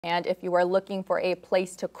And if you are looking for a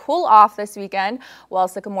place to cool off this weekend, well,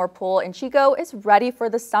 Sycamore Pool in Chico is ready for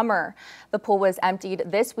the summer. The pool was emptied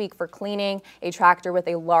this week for cleaning. A tractor with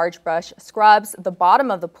a large brush scrubs the bottom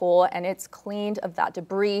of the pool, and it's cleaned of that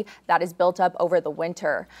debris that is built up over the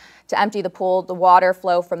winter. To empty the pool, the water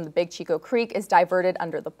flow from the Big Chico Creek is diverted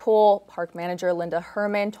under the pool. Park manager Linda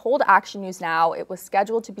Herman told Action News Now it was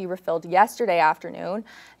scheduled to be refilled yesterday afternoon.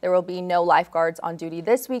 There will be no lifeguards on duty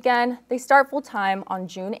this weekend. They start full-time on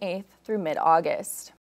June 8th through mid-August.